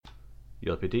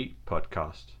JPD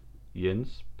Podcast.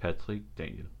 Jens, Patrick,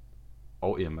 Daniel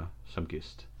og Emma som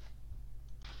gæst.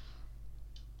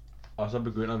 Og så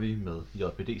begynder vi med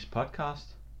JPD's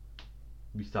podcast.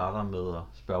 Vi starter med at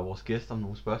spørge vores gæster om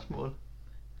nogle spørgsmål.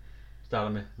 Vi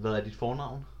starter med, hvad er dit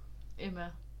fornavn? Emma.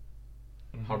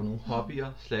 Har du nogle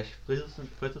hobbyer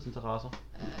 / fritidsinteresser?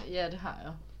 Ja, det har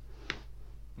jeg.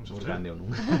 Så må du gerne nævne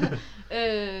nogle.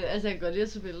 Altså jeg kan godt lide at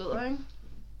tage billeder, ikke?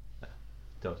 Ja,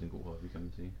 det er også en god hobby, kan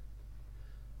man sige.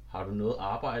 Har du noget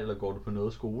arbejde, eller går du på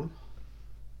noget skole?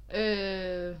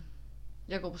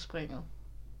 Jeg går på springet.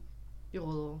 I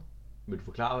Rødovre. Vil du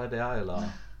forklare, hvad det er, eller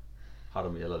har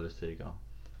du mere eller lyst til ikke?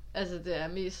 Altså det er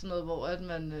mest sådan noget, hvor at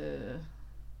man...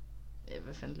 Ja,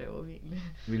 hvad fanden laver vi egentlig?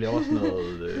 Vi laver sådan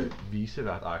noget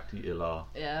visevært-agtigt,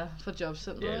 eller... Ja, for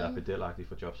jobcenteret. Ja, eller pedel-agtigt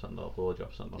for jobcenteret og både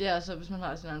jobcenteret. Ja, så hvis man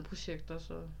har sine andre projekter,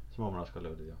 så... Så må man også godt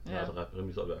lave det, ja. Det er altså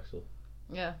rimelig stort værksted.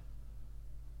 Ja.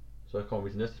 Så kommer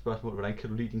vi til næste spørgsmål. Hvordan kan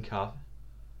du lide din kaffe?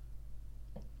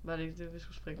 Var det ikke det, vi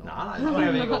skulle springe over? Nej, det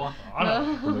springer vi ikke over.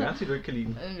 Du må gerne sige, at du ikke kan lide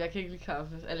den. Jeg kan ikke lide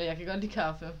kaffe. Eller jeg kan godt lide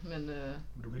kaffe, men...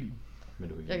 Men du kan lide den. Men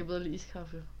du kan jeg kan bedre lide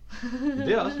iskaffe.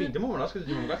 Det er også fint. Det må man også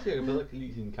sige. Man må godt sige, at jeg kan bedre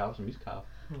lide sin kaffe som iskaffe.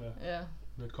 Ja.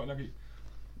 Med et cognac i.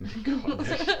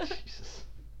 Jesus.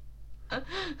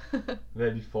 Hvad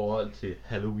er dit forhold til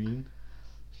Halloween?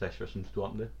 Hvad synes du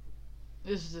om det?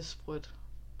 Jeg synes, det er sprødt.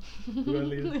 Du kan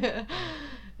lide det? Ja.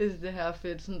 Jeg synes, det her er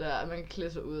fedt, sådan der, at man kan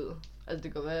klæde sig ud. Altså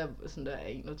det kan være, sådan der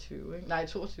 21, ikke? Nej,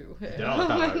 22. Ja.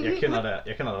 Jeg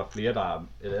kender der flere, der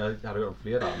jeg har hørt om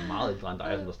flere, der er meget ældre end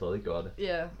dig, som der stadig gør det.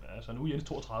 Ja. Ja, så nu er Jens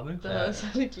 32, ikke? Der havde jeg så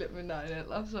lige glemt min egen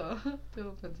alder, så det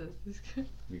var fantastisk.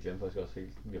 Vi glemte faktisk også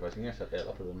helt. Vi har faktisk ikke engang sat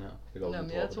alder på den her. Det Nå,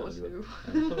 men jeg er 22.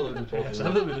 Ja, så ved vi, du er 22. Ja,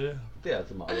 så ved vi det. Det er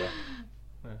altid meget, ja.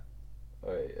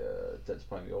 Og den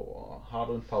sprang vi over. Har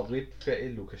du en favorit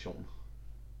ferielokation?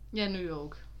 Ja, New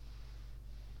York.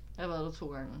 Jeg har været der 2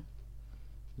 gange.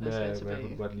 Hvad kunne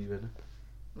du godt lide ved det?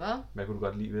 Hvad? Hvad kunne du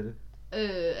godt lide ved det?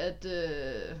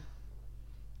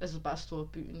 Altså bare store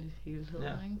byen i helheden,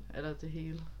 Ja. ikke? Eller det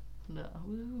hele. Sådan der.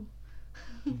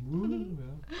 Ja.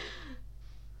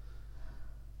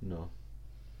 Nå.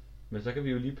 Men så kan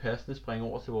vi jo lige passende springe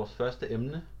over til vores første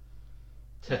emne.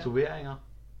 Tatoveringer.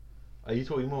 Og I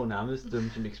må jo nærmest dømme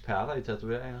som eksperter i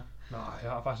tatoveringer. Nej,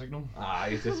 jeg har faktisk ikke nogen.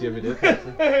 Nej, så siger vi det,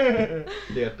 Patrick.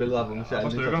 Det er et billede af nogle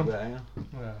særlige tatoveringer.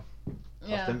 Ja.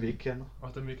 Også dem vi ikke kender.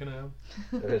 Også dem vi ikke kender, ja.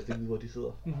 Jeg ved ikke, hvor de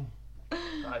sidder.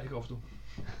 Nej, det kan ofte.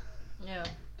 Ja.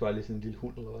 Du har lige sådan en lille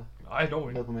hund, eller hvad? Nej, dog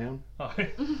ikke. Noget på maven?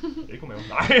 Nej, ikke på maven.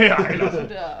 Nej, Lars. Det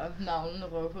der navnene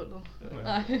røvhullet. Ja.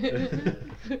 Nej. Ja,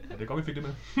 det er godt, vi fik det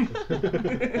med.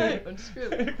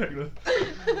 Undskyld. Ikke noget.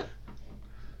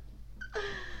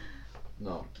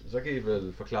 Nå, så kan I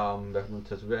vel forklare om, hvad for nogle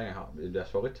tatoveringer I har. Deres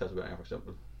favorit-tatoveringer for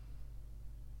eksempel.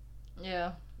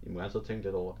 Ja. I må gerne så tænke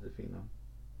lidt over det, det er fint nok.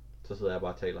 Så sidder jeg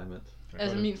bare og taler imens.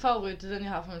 Altså min favorit, det er den,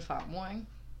 jeg har fra min farmor, ikke?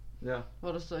 Ja.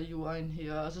 Hvor der står You're in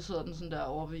here, og så sidder den sådan der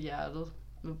over ved hjertet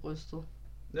med brystet.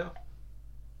 Ja.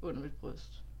 Under mit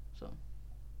bryst. Så.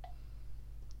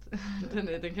 den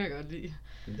kan jeg godt lide.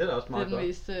 Men det er da også meget Det er den godt.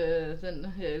 mest,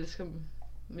 den jeg elsker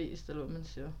mest, eller hvad man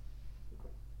siger.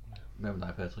 Hvad med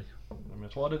dig, Patrick? Jamen,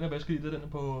 jeg tror, at den er bedst lide, det er den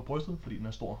på brystet, fordi den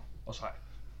er stor og sej.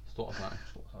 Stor og sej.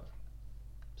 Stor og sej.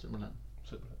 Simpelthen.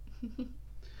 Simpelthen.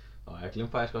 Og jeg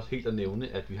glemte faktisk også helt at nævne,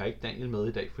 at vi har ikke Daniel med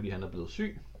i dag, fordi han er blevet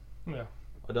syg. Ja.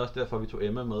 Og det er også derfor, vi tog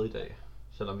Emma med i dag.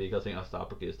 Selvom vi ikke havde tænkt os at starte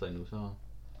på gæster endnu, så...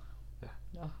 Ja.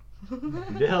 Nå.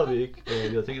 Det havde vi ikke. Vi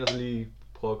havde tænkt os at lige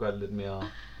prøve at gøre det lidt mere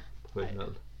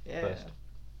professionelt først.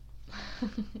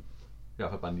 I hvert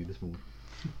fald bare en lille smule.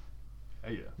 Ja.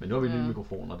 Men nu har vi en lille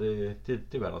mikrofon, og det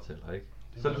er hvad der tæller, ikke?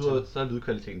 Så er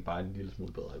lydkvaliteten bare en lille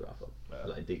smule bedre i hvert fald. Ja.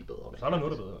 Eller en del bedre. Så er der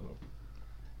noget, der er bedre nu.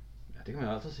 Ja, det kan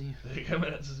man altid sige. Det kan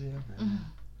man altid sige, ja.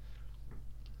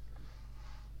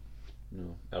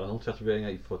 Nå. Er der nogle tatoveringer,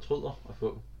 I fortryder at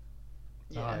få?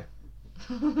 Nej.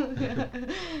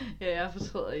 Ja, jeg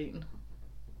fortryder en.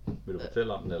 Vil du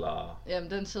fortælle om den, eller?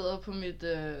 Jamen, den sidder på mit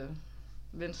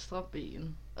venstre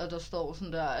ben. Og der står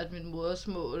sådan der, at mit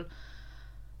modersmål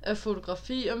er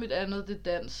fotografi, og mit andet, det er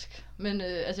dansk. Men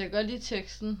altså, jeg kan godt lide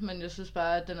teksten, men jeg synes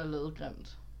bare, at den er lavet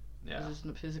grimt. Ja. Jeg synes,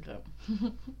 den er pissegrim.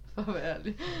 For at være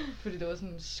ærlig. Fordi det var sådan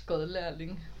en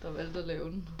skodlærling, der valgte at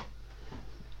lave den.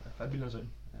 Ja, fandme bilder selv.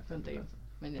 På en dag.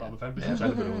 Men ja. Fandme bilder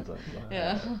selv.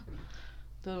 Ja.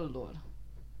 Det var noget lort.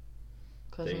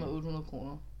 Koster mig 800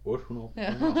 kroner. 800 kroner?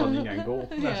 Ja. Så er den ikke engang god.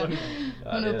 Ja. Hun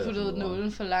har det er puttet altså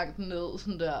nålen for langt ned,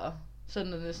 sådan der. Så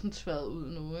den er næsten tværet ud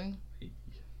nu, ikke?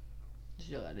 Det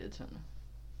synes jeg er ret irriterende.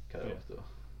 Kan jeg også det.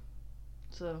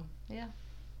 Så, ja.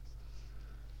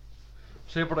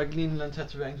 Så du da ikke lige en eller anden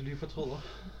tatovering, du lige fortryder?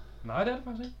 Nej, det er det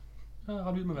faktisk ikke. Jeg er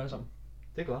ret vild med at være sammen.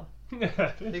 Det er godt.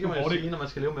 Ja, Det kan man jo sige, når man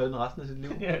skal leve med den resten af sit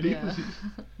liv. Ja, lige præcis.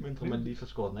 Mindre man lige får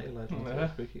skåret den af eller et eller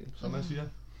andet. Ja, Ikke helt. som man siger.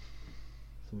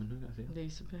 Som man nu kan sige.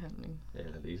 Laserbehandling. Ja,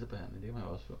 eller laserbehandling, det kan man jo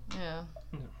også få. Ja.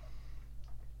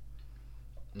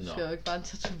 Du skal jo ikke bare en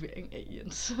tatovering af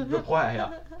Jens. Nu prøver jeg her.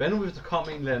 Hvad nu hvis der kom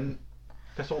en eller anden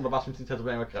person, der bare synes, sin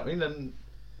tatovering var grim? En eller anden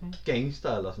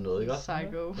gangster eller sådan noget, ikke også?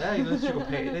 Psycho. Ja, en eller anden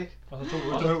psykopat, ikke? Og så tog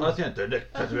du Og så siger han, den der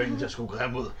tatovering ser sgu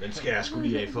grim ud. Den skal jeg sgu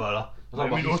lige af for dig. Og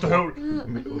så min ostehøvl.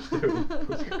 Min ostehøvl.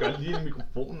 Du skal gøre lige i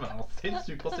mikrofonen, man er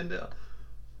sindssygt. Prøv at se der.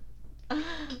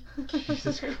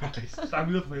 Jesus Christ. Snak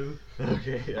videre for helvede.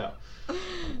 Okay, ja.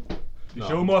 The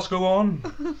show must go on.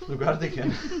 Nu gør det igen.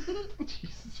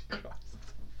 Jesus Christ.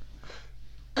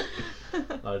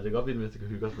 Nej, det kan godt blive, hvis det kan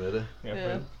hygge os med det.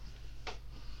 Ja.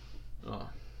 Nå.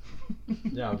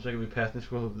 Ja, så kan vi passende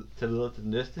skulle tage videre til det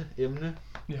næste emne.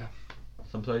 Ja.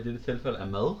 Som så i dette tilfælde er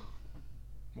mad.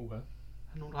 Uha. Er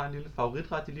der nogen, der har en lille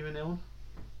favoritret, de lige vil nævne?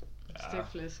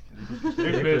 Stegflæsk.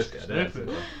 Stegflæsk. Ja, det er altid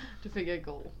godt. Det fik jeg i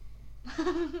går.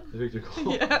 Det fik du i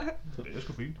går. Ja. Det er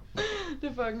sgu fint. Det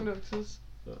er fucking luksus.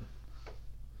 Så.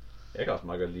 Jeg kan også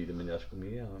meget godt lide det, men jeg er sgu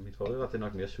mere... Mit favoritret, det er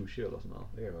nok mere sushi eller sådan noget.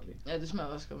 Det kan jeg godt lide. Ja, det smager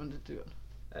også godt, men det er dyrt.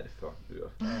 Ja, det er fucking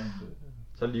dyrt.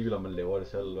 Så ligegyldigt, om man laver det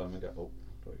selv, eller hvad man gør. Det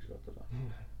var ikke så godt, det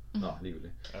der. Nå,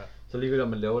 ligegyldigt. Ja. Så ligegyldigt, om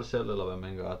man laver det selv, eller hvad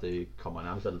man gør, det kommer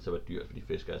nærmest altid til at være dyrt, fordi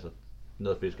fisk er altså...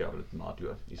 Noget fisk er jo lidt meget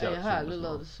dyrt. Især Ja, jeg har aldrig sådan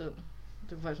lavet noget. det selv. Det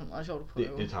kunne faktisk være meget sjovt at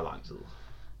prøve. Det tager lang tid.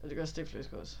 Og det gør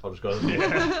stegflæsk også. Og du skal også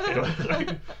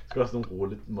skal også nogle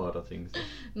rulletmåtter, tænke sig.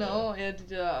 Nå, ja,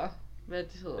 de der... Hvad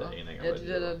de hedder? Jeg aner ikke, Ja, hvad de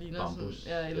de der hedder. ligner Bambus,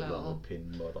 sådan... Ja, et eller andet.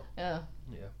 pindemåtter. Ja.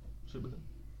 Ja, simpelthen.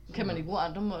 Kan man ikke bruge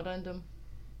andre måtter end dem?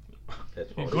 Jeg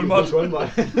tror, En det gulvmåt? er gulvmåt.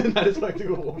 Nej, det tror jeg ikke, det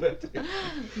kunne bruge det.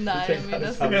 Nej, jeg tænker mener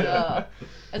det sådan samme. der...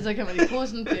 Altså, kan man ikke bruge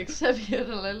sådan en dækserviet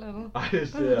eller et eller andet? Nej,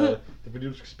 det er fordi,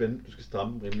 du skal spænde, du skal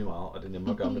stramme den rimelig meget, og det er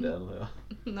nemmere at gøre med det andet her.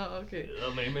 Nå, okay.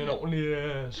 Det er med en ordentlig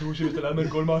sushi, hvis det er lavet med en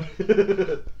gulvmåt.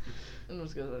 Nu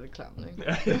skal jeg være lidt klam, ikke?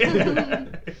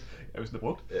 Ja, hvis den er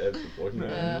brugt. Ja, det er brugt med.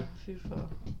 Ja, fy for.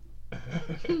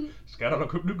 Skal der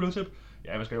købe nyt blodtæp?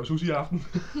 Ja, hvad skal jeg jo sushi i aften?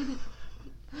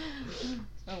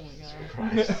 Oh my god.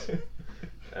 Christ. Det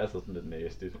er altså sådan lidt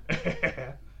nastigt.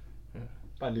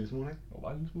 Bare en lille smule, ikke? Og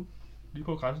bare en lille smule. Lige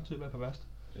på grænsen til at være på værst.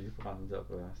 Lige på grænsen der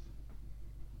på værst.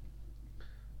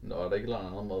 Nå, er der ikke en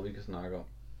anden måde, vi kan snakke om?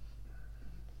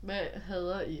 Hvad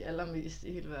hader I allermest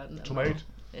i hele verden? Tomat.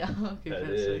 Ja, okay, Ja,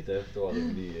 perfekt. det var det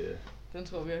lige... Den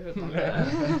tror vi har hørt mange Ja.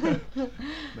 gange.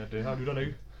 Men det har lytterne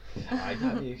ikke. Nej, det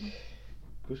har vi ikke.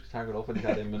 Husk tak og lov for, at de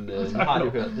har det, men nu har de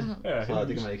jo hørt det. Ja, Så det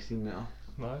heldigvis. kan man ikke sige mere.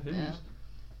 Nej, heldigvis.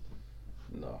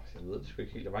 Nå, jeg ved det sgu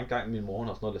ikke helt. Der var engang, min mor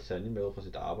havde sådan noget lasagne med fra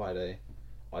sit arbejde af.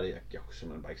 Og det, jeg kunne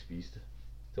simpelthen bare ikke spise det.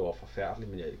 Det var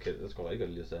forfærdeligt, men jeg skulle rigtig godt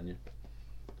lide lasagne.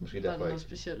 Måske Var der derfor noget ikke.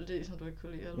 specielt i, som du ikke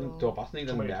kunne lide? Eller? Det var bare sådan en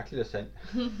eller anden Tomat. mærkelig lasagne.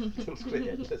 Det var sgu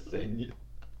ikke alt lasagne.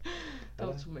 Der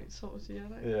var tomatsovs i, er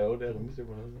der ikke? Ja, jo, det er rimelig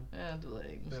sikkert på noget. Ja, det ved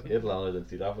jeg ikke, måske. Et eller andet i den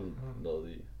stil, der er i hvert fald noget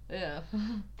i. Ja. Ja,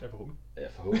 forhåbentlig. Ja,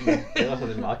 forhåbentlig. Ellers er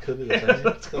det en meget kedelig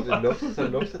lasagne. Så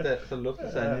er det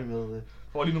luftlasagne med...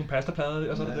 Får lige nogle pastaplader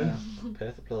der, og så er det det.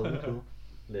 Pastaplade med kød.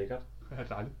 Lækkert. Ja,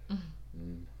 dejligt.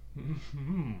 Mm.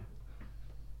 Mm.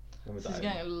 Hvad med Sidste dig?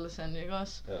 gang jeg lavede lasagne, ikke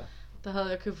også? Ja. Der havde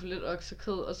jeg købt for lidt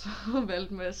oksekød, og så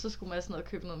valgte med, så skulle Mads ned og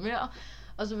købe noget mere.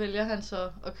 Og så vælger han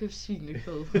så at købe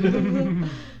svinekød.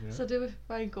 Ja. Så det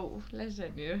var en god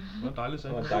lasagne. Det var en dejlig Det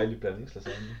sag. var en dejlig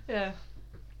blandingslasagne. Ja.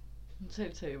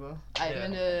 Totalt taber. Ej, Ja.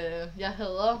 men jeg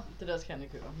hader det der skal han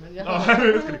ikke høre. Men jeg Nå,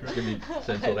 hader, det skal det køre. Skal vi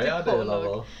censurere Det det, går eller nok.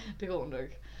 hvad? det går nok.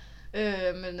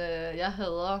 Men jeg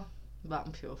hader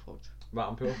varm peberfrugt.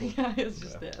 Varm peberfrugt. Ja, jeg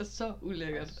synes, Ja. det er så Jeg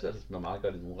ulækkert. synes, det smager meget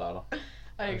godt i nogle retter.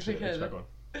 Og jeg kan slet ikke have det. det. Godt.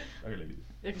 Jeg kan ikke lide det.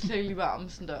 Jeg kan slet ikke lide varm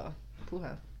sådan der. Puha.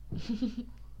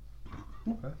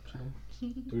 Ja, sådan.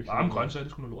 Du kan Varme grøntsager,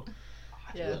 det skulle noget lort.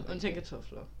 Ja, undtagen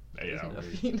kartofler. Ja, Det er sådan, ja, der er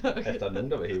okay. fint nok. Altså, der er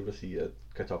nogen, der vil hæve at sige, at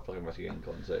kartofler kan måske ikke en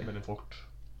grøntsag. Men en frugt.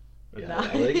 Ja, Nej,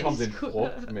 jeg ved ikke, om det er en sgu da.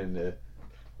 frugt, men...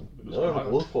 Noget er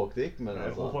jo rodfrugt, ikke? Men Ja,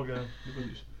 altså... rodfrugt, ja. Lige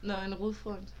præcis. Nå, en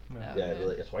rodfrugt. Ja.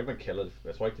 Ja, jeg tror ikke, man kalder det...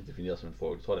 Jeg tror ikke, det er defineret som en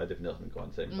frugt. Jeg tror, det er defineret som en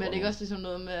grøntsag. Men er det ikke også ligesom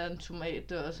noget med, at en tomat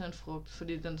det er også en frugt,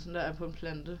 fordi den sådan der er på en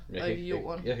plante og ikke i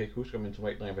jorden? Jeg kan ikke huske, om en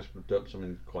tomat rent faktisk blev dømt som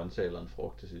en grøntsag eller en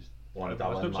frugt til sidst. Hvor Ja, der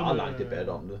var en dømt som meget lang debat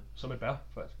om det. Som et bær,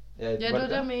 faktisk. Ja, det var det,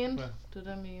 jeg mente. Ja. Det var det,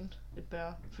 jeg mente. Et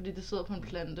bær. Fordi det sidder på en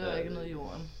plante og Ja, ikke noget i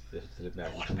jorden. Jeg synes, det er lidt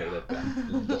mærkeligt, at tomater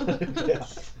er et bær.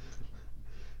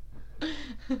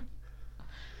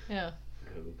 Ja.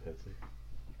 Jeg ved, Patrick.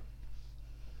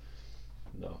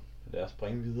 Nå, lad os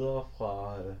springe videre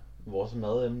fra vores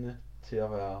mademne til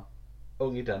at være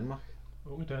ung i Danmark.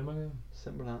 Ung i Danmark, ja.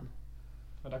 Simpelthen.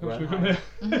 Og der kan vi sgu ikke være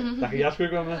med. Der kan jeg sgu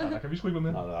ikke være med. Ja, der kan vi sgu ikke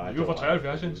være med. Nej, Vi er jo fra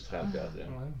 73, Jens. 73, ja.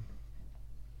 Nej.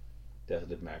 Det er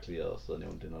altså lidt mærkeligt at sidde og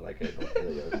nævne det, når der ikke er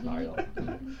noget, jeg vil snakke om.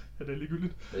 Ja, det er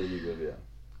ligegyldigt. Det er ligegyldigt, ja.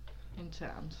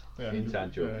 Internt. Ja, Intern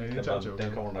joke. Ja, intern joke.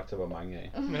 Den kommer nok til at være mange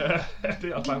af. Ja, det er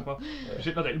jeg også bange for.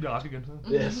 Specielt når Daniel bliver rask igen. Så.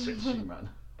 Det er sindssygt, mand.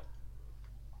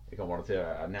 Det kommer der til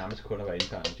at nærmest kun at være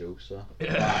interne jokes, så.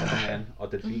 Ja. Bare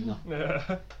og delfiner. Ja.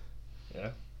 Ja.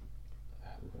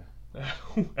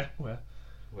 Ja.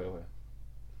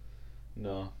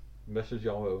 Nå, hvad synes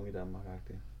jeg om at være ung i Danmark,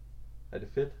 -agtigt? Er det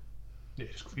fedt? Ja,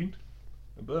 det er sgu fint.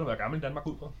 Det er bedre end at være gammel i Danmark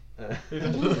ud fra. Ja. Det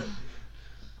er fedt.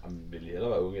 Jamen, vil I hellere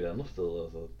være ung et andet sted?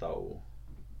 Altså, der er jo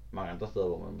mange andre steder,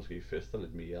 hvor man måske fester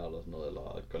lidt mere, eller sådan noget,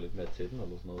 eller går lidt mere til den,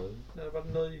 eller sådan noget. Var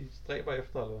det noget, I stræber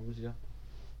efter, eller hvad man siger?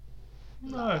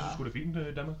 Nej, jeg synes sgu det er fint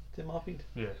i Danmark. Det er meget fint.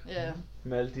 Ja. Ja.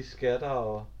 Med alle de skatter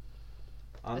og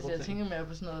andre Altså jeg ting. tænker mere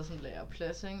på sådan noget sådan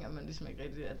læreplads, ikke? At man ligesom ikke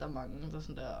rigtig, at der er mange, der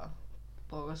sådan der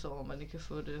brokker sig over, at man ikke kan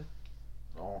få det.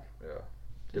 Nå, ja.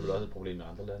 Det er vel også et problem i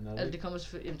andre lande, er det Altså ikke? det kommer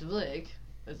selvfølgelig, jamen det ved jeg ikke.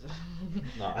 Altså,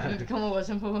 Nej. men det kommer jo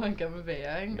også an på, hvor man gerne vil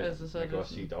være, ikke? Men Altså, så man er kan det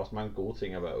også sige, at der er også mange gode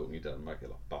ting at være ung i Danmark,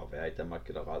 eller bare være i Danmark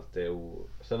generelt. Det er jo,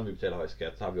 selvom vi betaler høj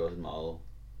skat, så har vi også en meget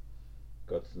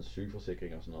godt sådan,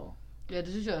 sygeforsikring og sådan noget. Ja, det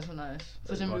synes jeg også er nice. For det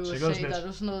er eksempel i godt USA, sikkerhedsnet. der er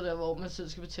jo sådan noget der, hvor man selv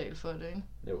skal betale for det, ikke?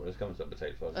 Jo, det skal man selv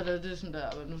betale for. Og der er det sådan der,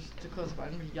 men nu, det koster bare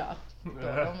 $1 milliard, mand.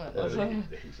 Ja, Altså, det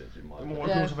er helt sindssygt meget. Det må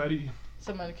man så fat i.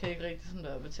 så man kan ikke rigtig sådan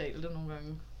der betale det nogle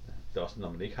gange. Det er også,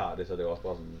 når man ikke har det, så er det også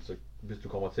bare sådan, så hvis du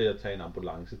kommer til at tage en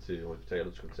ambulance til hospitalet,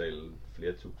 du skal betale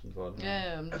flere tusind for det.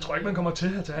 Ja, Jeg tror ikke, man kommer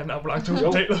til at tage en ambulance til Jo,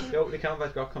 hospitalet. jo, det kan man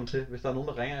faktisk godt komme til. Hvis der er nogen,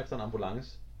 der ringer efter en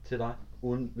ambulance til dig,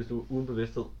 hvis du er uden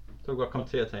bevidsthed, så kan du godt komme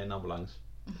til at tage en ambulance.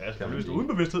 Ja, selvfølgelig hvis du er uden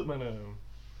bevidsthed, men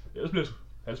ellers bliver det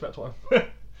halvsvært, tror jeg.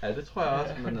 Ja, det tror jeg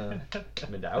også,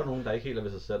 men der er jo nogen, der ikke helt er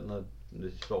ved sig selv, når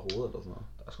de slår hovedet eller sådan noget.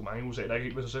 Der er sgu mange i USA, der er ikke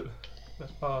helt ved sig selv. Lad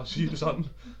os bare sige det sådan.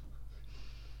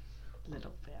 Lidt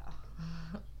op være.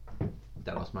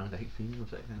 Der er også mange, der er helt fine i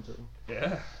USA, kan jeg sige.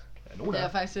 Ja, nogen Det er.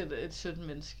 er faktisk et sødt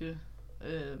menneske.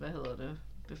 Hvad hedder det?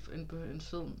 En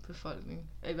sød befolkning.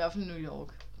 I hvert fald i New York,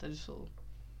 der er de søde.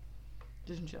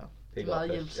 Det synes jeg. De er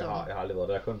meget hjælpsomme. Jeg har aldrig været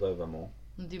der, jeg har kun været i Vermont.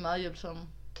 Men de er meget hjælpsomme.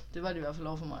 Det var de i hvert fald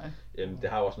over for mig. Jamen, det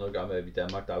har jo også noget at gøre med, at i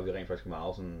Danmark, der er vi rent faktisk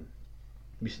meget sådan...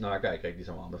 Vi snakker ikke rigtig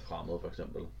så meget med fremmede, for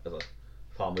eksempel. Altså,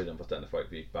 fremmede i den forstand af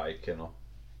folk, vi ikke bare ikke kender.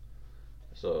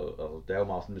 Så altså, det er jo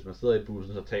meget sådan, hvis man sidder i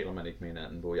bussen, så taler man ikke med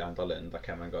hinanden, hvor i andre lande, der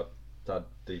kan man godt... Det er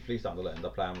de fleste andre lande,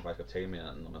 der plejer man faktisk at tale med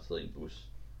hinanden, når man sidder i en bus.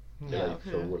 Ja, Eller i okay.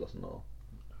 et tog eller sådan noget.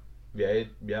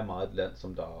 Vi er meget et land,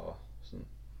 som der sådan...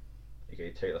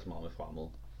 ikke taler så meget med fremmede.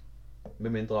 Med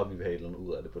mindre vi vil have et eller andet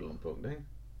ud af det på et eller andet punkt, ikke?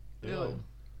 Jo.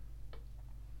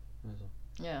 Altså.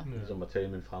 Ja. Ligesom at tale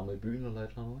med en fremmed i byen eller et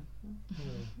eller andet,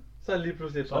 ikke? Så er det lige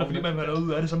pludselig et Så er det fordi, man vil have noget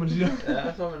ud af det, som man siger.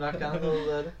 Ja, så vil man nok gerne have noget ud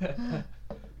af det.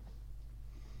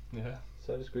 Ja.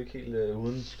 Så er det sgu ikke helt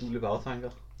uden skjulte bagtanker.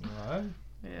 Nej,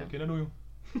 Ja. det kender du jo.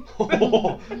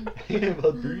 Jeg har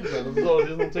været i byen, og så siger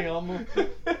sådan nogle ting om mig.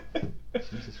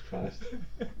 Jesus Christ.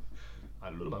 Nej,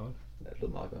 det lyder meget godt. Ja, det lød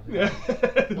meget godt. Ja,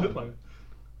 det lyder meget godt.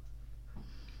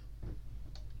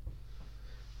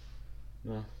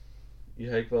 Nå. I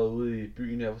har ikke været ude i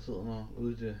byen her for tiden og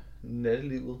ude i det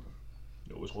nattelivet.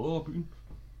 Jo, hvis Rødovre byen.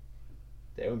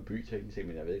 Det er jo en by teknisk set,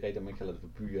 men jeg ved ikke rigtig, om man kalder det for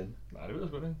byen. Nej, det ved jeg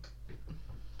sgu ikke.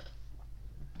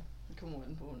 Det kommer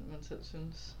an på, hvad man selv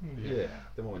synes. Ja,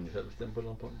 det må man jo selv bestemme på et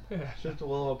eller andet punkt. Ja. Synes du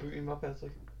Rødovre byen var,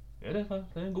 Patrick? Ja, det er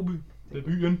faktisk. Det er en god by. Det er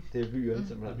byen. Det er byen Det er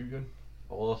simpelthen. byen.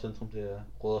 Og Rødovre Centrum, det er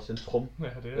Rødovre Centrum. Ja,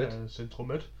 det er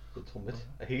centrumet. Centrumet.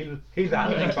 Af hele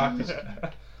verden rent faktisk.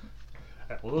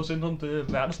 Ja, Rødovre Centrum, det er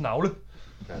verdens navle.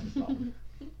 Verdens navn.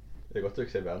 Det er godt, du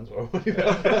ikke sagde verdens røv.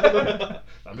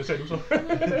 Nej, det sagde du så.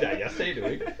 Ja, jeg sagde det jo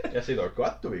ikke. Jeg sagde det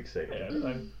godt, du ikke sagde det. Ja, det er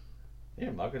rigtigt. Det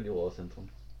er meget godt lige Rødovre Centrum.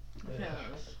 Ja.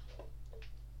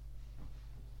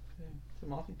 Det er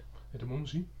meget fint. Ja, det må man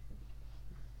sige.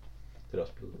 Det er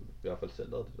også blevet, i hvert fald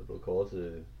centret, det er blevet kåret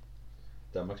til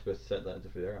Danmarks bedste center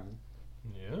indtil flere gange.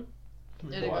 Ja.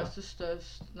 Ja, det er også det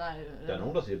største. Nej, Der er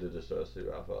nogen, der siger, at det er det største i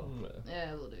hvert fald. Ja,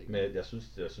 jeg ved det ikke. Men jeg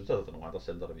synes at der er nogle andre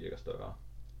centre, der virker større.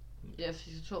 Ja,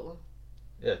 Fisketorvet.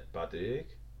 Ja, bare det,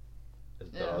 ikke?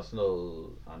 Altså, der er også noget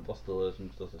andre steder, jeg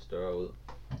synes, der ser større ud.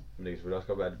 Men det kan selvfølgelig også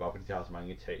godt være, at det er bare fordi, de har så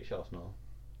mange etager og sådan noget.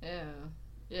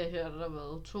 Ja, her har der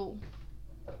været 2.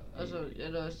 Og så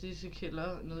er der også disse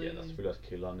kælder nede Ja, der er selvfølgelig også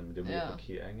kælderne, men det er mere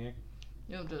parkering, ikke?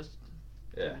 Jo, det er også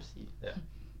Ja, det vil sige. ja.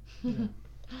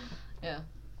 Ja.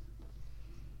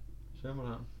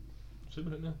 Simpelthen.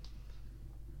 Simpelthen, ja.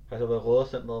 Har jeg så været Rødovre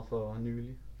Centeret for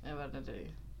nylig? Jeg var den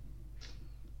dag.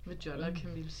 Med John og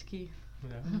Kamilski.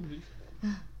 Ja,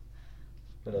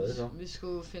 Hvad lavede I så? Vi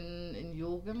skulle finde en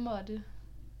yogamåtte.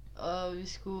 Og vi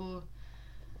skulle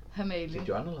have maling. Til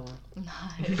John eller hvad?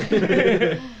 Nej.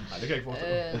 Nej, det kan jeg ikke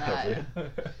forestille mig. Nej.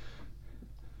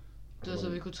 Det var så,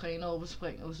 vi kunne træne over på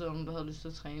spring, og så nogen, der havde lyst til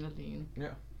at træne alene. Ja.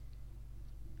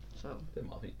 Så Det er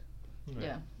meget fint.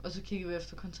 ja, og så kiggede vi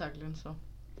efter kontaktlinser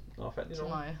Fandt I til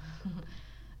nogen? mig.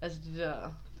 Altså de der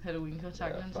Halloween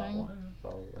kontaktlinser, ikke?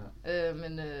 Farve,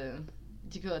 Men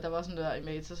der var sådan der i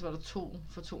Meta, så var der 2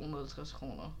 for 250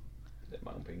 kroner. Det er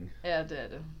mange penge. Ja, det er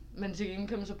det. Men til gengæld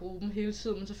kan man så bruge dem hele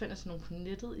tiden, men så finder jeg sådan nogle på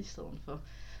nettet i stedet for,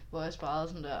 hvor jeg sparede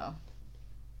sådan der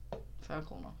 40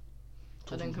 kroner.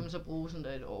 Og den kan man så bruge sådan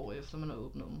der et år efter man har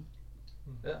åbnet dem.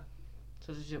 Ja.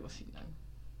 Så det synes jeg var fint nok.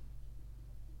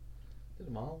 Det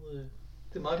er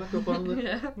meget godt, du har fundet det.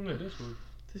 Ja, Ja, det er sgu,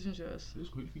 det synes jeg også. det er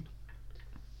sgu helt fint.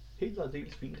 Helt og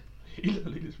aldeles fint. Helt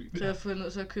og lidt fint. Så jeg har fundet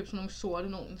ud af at købe sådan nogle sorte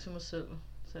nogen til mig selv.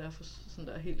 Så jeg får sådan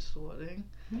der helt sorte, ikke?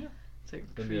 Ja. Så jeg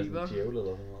Den bliver creeper. sådan djævle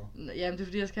eller sådan noget. Jamen det er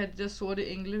fordi, jeg skal have de der sorte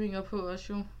englevinger på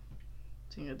også jo. Jeg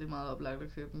tænker, det er meget oplagt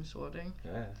at købe dem i sorte, ikke?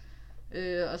 Ja, ja.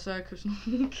 Og så har jeg købt sådan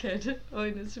nogle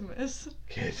katteøjne til Mads.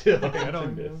 Katteøjne.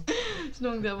 Katteøjne. Sådan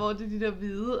nogle der, hvor det er de der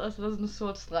hvide, og så er der sådan en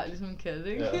sort streg, ligesom en kat,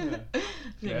 ikke?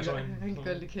 Ja, Han kan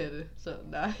godt lide katte, så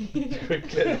nej.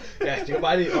 Ja, stikker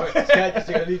bare lige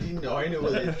stikker lige dine øjne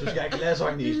ud. Du skal have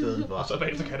glasøjne i stedet for. Og så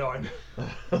bagefter katteøjne.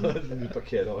 Lige et par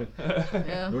katteøjne.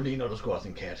 Ja. Nu ligner du sgu også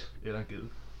en kat. Eller en ged.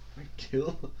 En ged?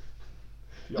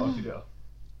 De har også de der.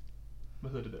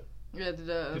 Hvad hedder det der? Ja, det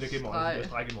der Det der gennem øjnene, det der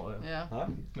stræk gennem øjnene. Ja. Har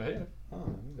vi? Ja, ja. Det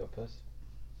kan godt passe.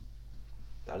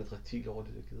 Der er lidt reptil over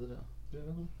det der gede der. Det er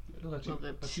lidt reptil. Noget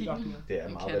reptil. Reptilagtigt, ja. Det er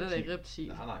En meget kat er da reptil. ikke reptil.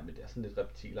 Nej, men det er sådan lidt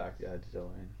reptilagtigt, jeg har de der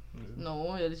øjne. Nå,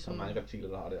 ja, Der er ligesom mange reptiler,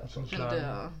 der har det. Altså. Sådan den slange.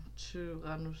 der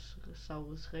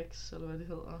Tyrannosaurus rex, eller hvad det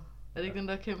hedder. Er det ikke den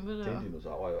der kæmpe Det er der? en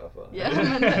dinosaur i hvert fald. Ja,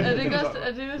 men er det ikke også,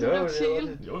 er det også en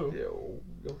reptil? Jo.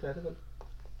 Jo, det er det vel.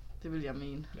 Det vil jeg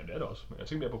mene. Ja, det er det også. Men jeg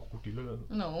tænker mere på krokodiller eller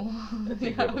noget. Nå. Jeg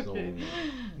tænker Ja, på sådan okay. nogle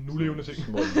Nulevende ting.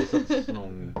 små lizards, sådan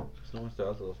nogle størrelser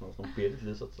eller sådan noget. Sådan nogle bearded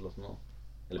lizards eller sådan noget.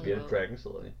 Eller bearded Hvad? dragons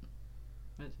hedder de.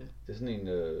 Hvad er det? Det er sådan en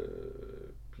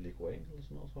leguan eller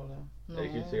sådan noget, tror jeg det er. Jeg er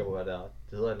ikke helt Nå. sikker på, hvad det er.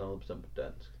 Det hedder et eller andet bestemt på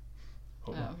dansk.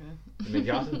 Ja, okay. Men de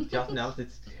har sådan nærmest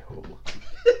lidt... Jeg håber.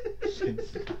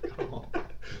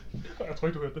 Jeg tror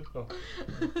ikke, du hørte det. Nå.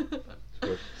 Du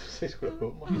se sgu da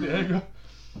på mig. Det er ikke.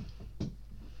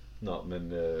 Nå,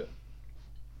 men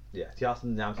ja, de har sådan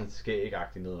nærmest et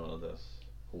skæg-agtigt nede under deres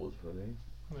hoved selvfølgelig, ikke?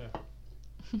 Ja.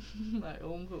 Nej,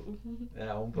 ovenpå.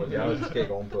 Ja, ovenpå. De har jo et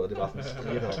skæg ovenpå, og det er bare sådan en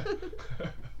stribe her.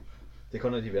 Det er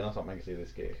kun, når de vender sig, man kan se det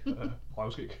skæg.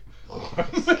 Røvskæg.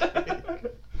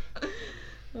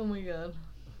 Oh my god.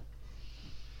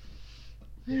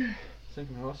 Sådan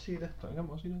kan man også sige det. Sådan kan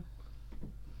man også sige det.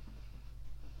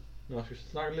 Nå, skal vi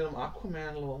snakke lidt om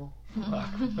Aquaman eller hvad?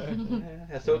 Aquaman.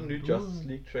 Ja, jeg så den nye Justice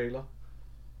League trailer.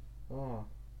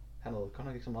 Han havde godt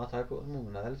nok ikke så meget tøj på, det må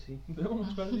man ærligt sige. Det må man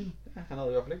sgu godt lide. Ja, han havde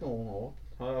i hvert fald ikke nogen over.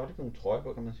 Han havde i hvert fald ikke nogen trøje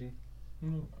på, kan man sige.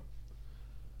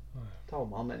 Der var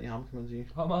meget mand i ham, kan man sige.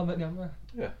 Har meget mand i ham, ja.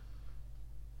 Ja.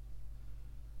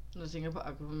 Når jeg tænker på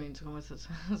Aquaman, så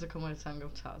kommer jeg i tanke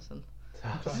om Tarzan.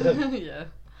 Tarzan. Ja.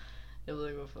 Jeg ved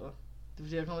ikke hvorfor. Det er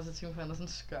fordi, jeg kommer til at tænke på, at han har sådan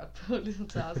en skørt på, ligesom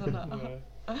Tarzan har. Ja.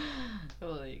 Jeg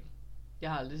ved ikke.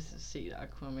 Jeg har aldrig set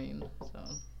Aquaman, så...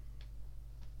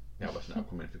 Jeg har bare sådan en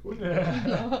Aquaman-figur. Ja.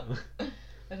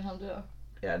 Er det ham der?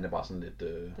 Ja, den er bare sådan lidt...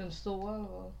 Den store, eller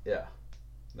hvad? Ja.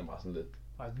 Den er bare sådan lidt...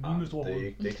 Ej, den lille store det, er hoved.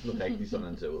 ikke, det er ikke sådan rigtig sådan,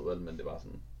 han ser ud, vel? Men det er bare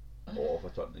sådan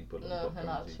overfortolkning på det. Nå, han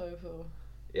har tøj på.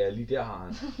 Ja, lige der har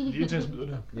han. Lige indtil han smider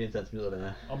det. Lige indtil han smider den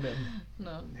her. Om natten. Nå.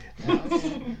 Ja,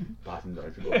 okay. Bare sådan en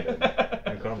løgnfigur.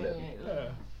 Han kun om natten.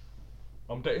 Ja.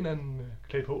 Om dagen er han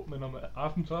klædt på, men om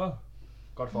aftenen så er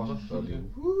godt for sig. Så er det lige...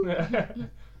 Ja,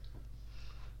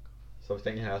 Så hvis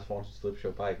den her så får han sit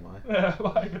stripshow, bare ikke mig. ja,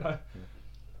 bare ikke dig.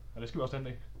 Ja, det skal vi også den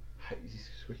dag. Nej, I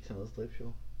skal sgu ikke tage noget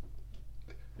stripshow.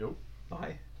 Jo.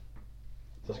 Nej.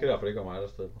 Så skal det i hvert fald ikke være mig, der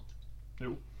stripper.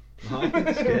 Jo. Nej,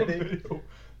 det skal det ikke. Jo.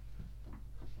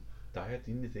 Der er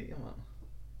dine idéer, mand.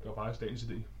 Det var faktisk dagens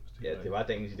idé. Ja, det var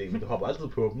dagens idé, men du hopper altid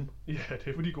på dem. Ja, det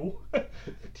er fordi de er gode.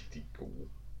 Fordi de er gode.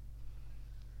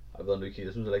 Jeg ved ikke helt,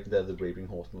 jeg synes heller ikke, den der The Raping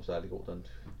Horse var særlig god, den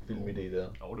filmidé der.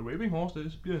 Og The Raping Horse,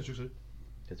 det bliver en succes.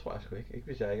 Det tror jeg sgu ikke. Ikke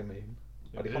hvis jeg ikke er med i den.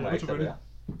 Ja, Og det det kommer er jeg ikke til at selvfølgelig.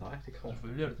 være. Nej, det kommer.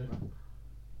 Selvfølgelig er det det.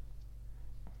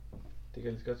 Det kan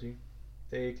jeg lige så godt sige.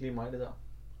 Det er ikke lige mig, det der.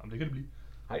 Jamen det kan det blive.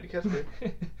 Nej, det kan jeg sgu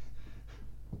ikke.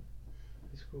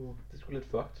 Det er sgu lidt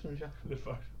fucked, synes jeg. Lidt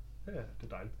fucked. Ja, det er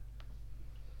dejligt.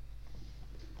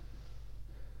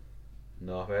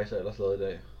 Nå, hvad har I så ellers lavet i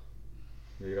dag?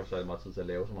 Vi har ikke haft så meget tid til at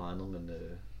lave så meget andet, men...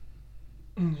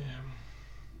 Ja.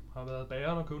 Har været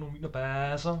bageren og købt nogle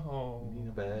wienerbasser og...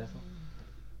 Mine baser.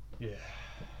 Ja.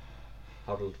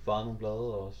 Har du faret nogle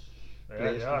blade og... Ja,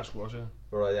 jeg er sgu også, ja. Ved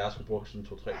du hvad, jeg skulle bruge sådan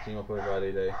 2-3 timer på at gøre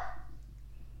det i dag.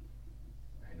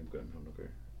 Nej, nu begynder jeg at gå.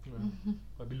 Ja.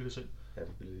 Og jeg bilder det selv. Ja,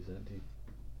 det bliver lige sådan,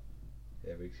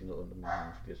 jeg vil ikke sige noget under min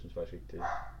hus, fordi jeg synes faktisk ikke, det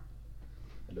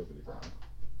er lukket lidt der.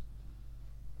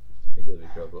 Det gider vi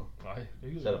ikke høre på. Nej,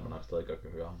 det gider Selvom man nok stadig godt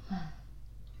kan høre ham.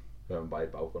 Hører man bare i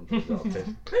baggrunden, så det er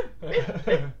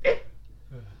optaget.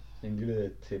 En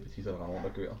lille tæppetis, der render rundt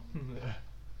og gør. Ja.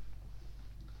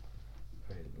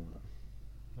 For helvede, mand.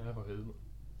 Ja, for helvede.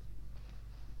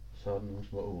 Så er der nogle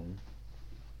små unge.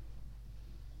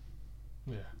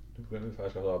 Ja. Nu begynder vi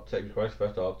faktisk også at optage. Vi skal faktisk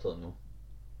først have optaget nu.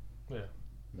 Ja.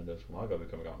 Men det er sgu meget godt, at vi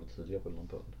kommer i gang med tidligere på nogle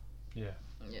punkt. Ja.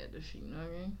 Ja, det er fint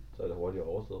nok, ikke? Så er det hurtigere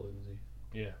overstået, vil man sige.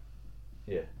 Ja.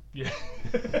 Ja. Ja.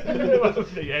 Det var så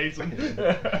siger ja i sådan.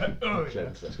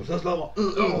 Jeg skulle så slå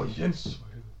mig. Jens.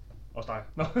 Også dig.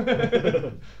 Nå.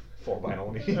 Får du bare en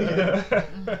ordentlig.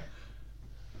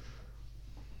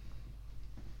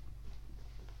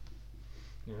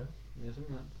 Ja. Ja,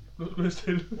 simpelthen. Nu skulle jeg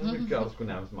stille. Det gør du sgu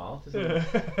nærmest meget. Det er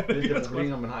sådan lidt et problem,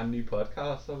 når man har en ny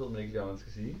podcast, så ved man ikke, hvad man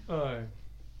skal sige. Nej.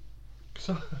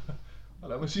 Så. Og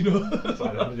lad mig sige noget. Så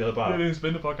er det bare... Det er en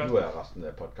spændende podcast. Nu er resten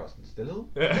af podcasten stillhed.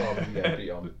 Ja. Så vil vi gerne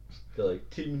bede om, det ved ikke,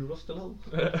 10 minutter stillhed.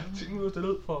 Ja, 10 minutter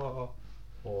stillhed for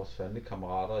Vores fandlige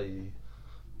kammerater i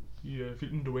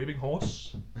filmen The Waving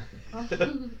Horse.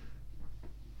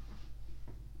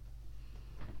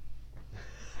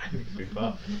 Vi kan ikke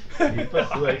bare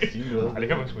sidde og ikke sige noget. Nej, det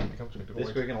kan man sgu ikke. Det er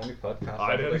sgu ikke en ordentlig podcast.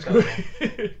 Nej, det er det sgu ikke.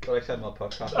 Der er ikke sat noget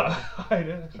podcast. Nej,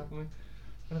 det er det kraftigt ikke.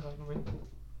 Det er kraftigt ikke.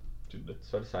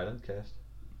 Så er det Silent Cast.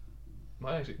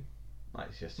 Nej, jeg har ikke set den. Nej,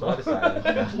 jeg siger, så er det Silent Cast.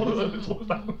 Jeg tror du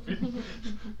snakker om film.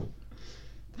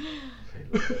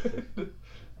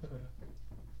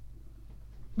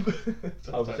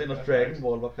 Har du set noget Dragon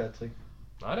Ball, var Patrick?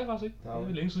 Nej, det er faktisk ikke. Det er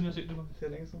længe siden, jeg har set det. Det er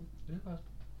længe siden. Det er faktisk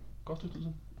godt stykke tid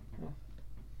siden.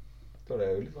 Det var da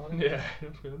ærgerligt for det. Ja, det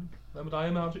var sgu ærgerligt. Hvad med dig,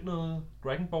 Emma? Har du set noget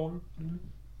Dragon Ball?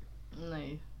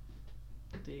 Nej,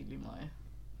 det er ikke lige mig.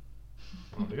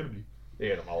 Nå, det kan det blive. Det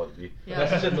kan da meget godt blive. Jeg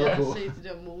Lad os sætte noget på. har set det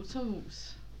der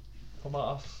motormus. På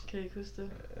Mars. Kan I ikke huske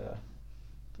det? Ja.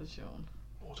 Det er sjovt.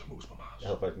 Motormus på Mars. Jeg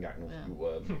havde faktisk engang nogle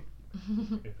figurer af dem.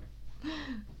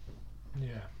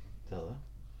 Ja. Det havde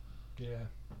jeg. Ja.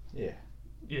 Ja.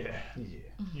 Ja.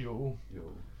 Ja. Jo. Jo.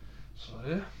 Så er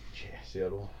det. Ja, ser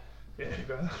du. Ja, det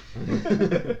gør jeg.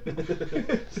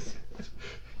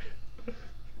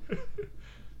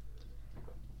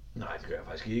 Nej, det gør jeg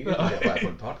faktisk ikke. Jeg er bare på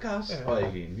en podcast, og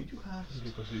ikke en videocast.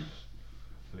 Lige præcis.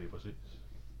 Lige præcis.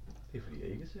 Det er fordi, jeg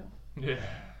ikke ser. Ja.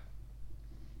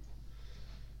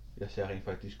 Jeg ser rent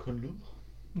faktisk kun lyd.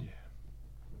 Ja.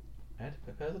 Ja,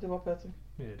 det passer det var, Patrick.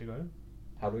 Ja, det gør jeg.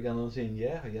 Har du ikke andet at sige end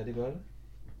ja, og ja, det gør det?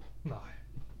 Nej.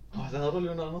 Så havde du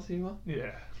lige noget andet at sige, hva'?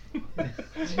 Ja.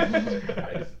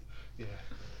 Ja.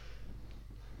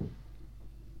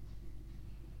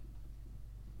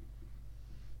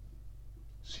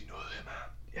 Sig noget, Emma.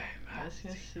 Ja, Emma. Hvad skal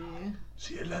jeg sige?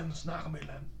 Sig et eller andet, snak om et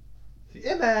eller andet. Sig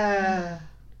Emma! Ja.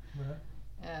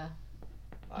 Ja,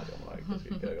 Nej, det var mig ikke.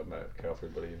 Det kan jeg godt mærke. Kan jeg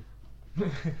følge på det hele.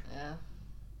 ja.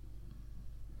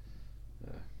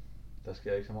 Ja. Der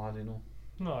sker ikke så meget lige nu.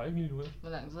 Nej, ikke lige nu. Hvor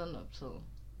lang tid er den optaget?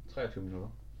 23 minutter.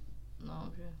 Nå,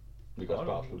 okay. Vi kan også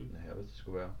bare afslutte den her, hvis det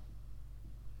skulle være.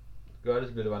 Gør det,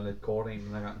 så bliver det bare en lidt kort en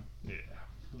den her gang. Ja,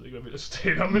 jeg ved ikke, hvad vi ellers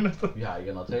taler om, men altså. Vi har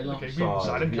ikke noget at tale om, Det kan ikke blive en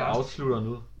så silent vi cast. afslutter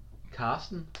nu.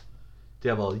 Carsten,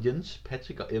 det har været Jens,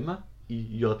 Patrick og Emma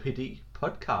i JPD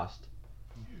Podcast.